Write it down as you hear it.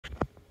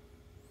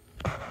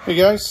Hey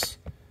guys,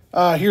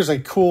 here's a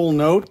cool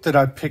note that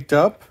I picked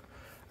up.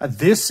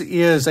 This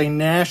is a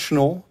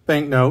national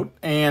banknote,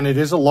 and it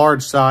is a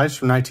large size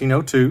from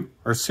 1902,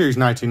 or series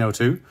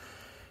 1902.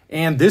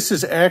 And this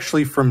is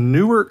actually from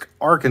Newark,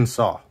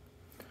 Arkansas.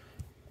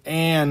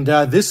 And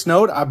this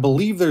note, I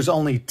believe there's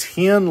only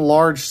 10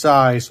 large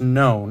size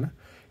known,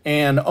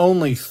 and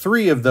only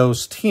 3 of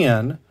those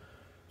 10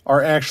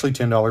 are actually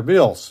 $10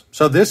 bills.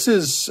 So this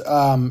is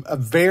a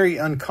very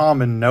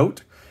uncommon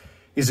note.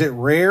 Is it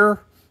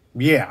rare?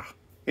 Yeah,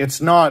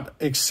 it's not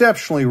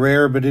exceptionally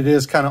rare, but it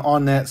is kind of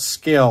on that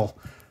scale.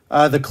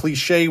 The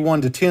cliche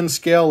 1 to 10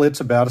 scale,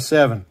 it's about a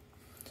 7.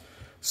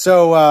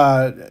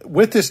 So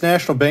with this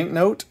national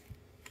banknote,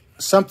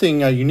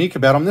 something unique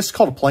about them, this is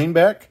called a plain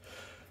back.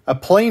 A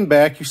plain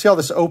back, you see all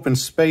this open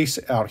space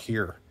out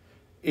here.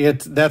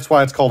 That's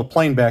why it's called a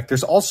plain back.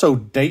 There's also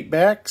date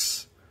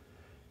backs.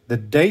 The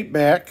date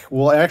back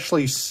will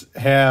actually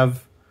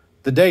have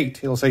the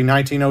date. It'll say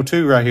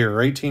 1902 right here, or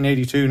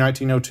 1882,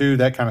 1902,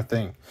 that kind of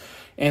thing.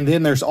 And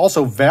then there's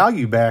also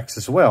value backs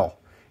as well.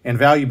 And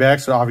value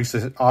backs will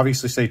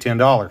obviously say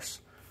 $10.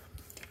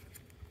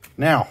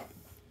 Now,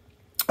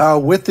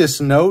 with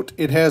this note,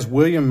 it has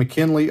William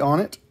McKinley on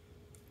it.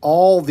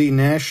 All the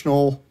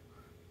national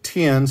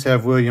 10s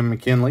have William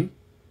McKinley.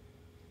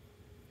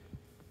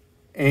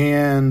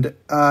 And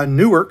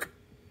Newark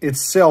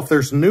itself,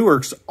 there's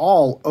Newarks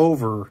all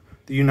over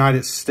the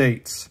United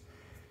States.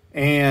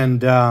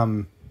 And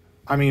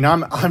I mean,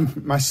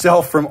 I'm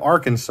myself from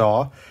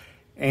Arkansas,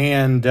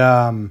 and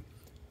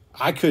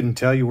I couldn't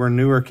tell you where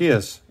Newark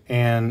is.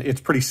 And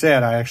it's pretty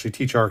sad. I actually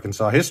teach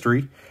Arkansas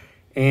history,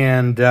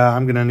 and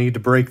I'm going to need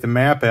to break the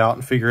map out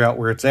and figure out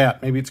where it's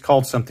at. Maybe it's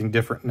called something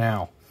different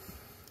now.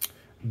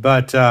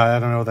 But I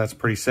don't know, that's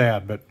pretty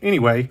sad. But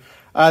anyway,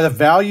 the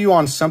value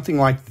on something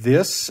like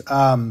this,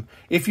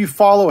 if you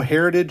follow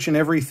heritage and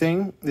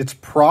everything, it's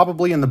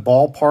probably in the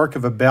ballpark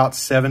of about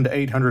 $700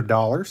 to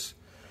 $800.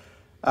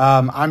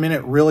 I'm in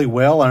it really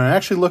well, and I'm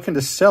actually looking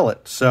to sell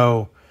it.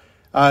 So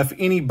if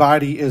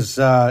anybody is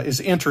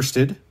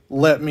interested,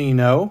 let me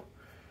know.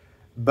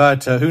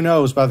 But who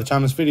knows, by the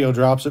time this video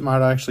drops, it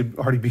might actually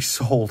already be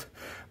sold.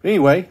 But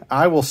anyway,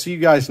 I will see you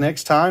guys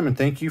next time, and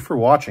thank you for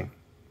watching.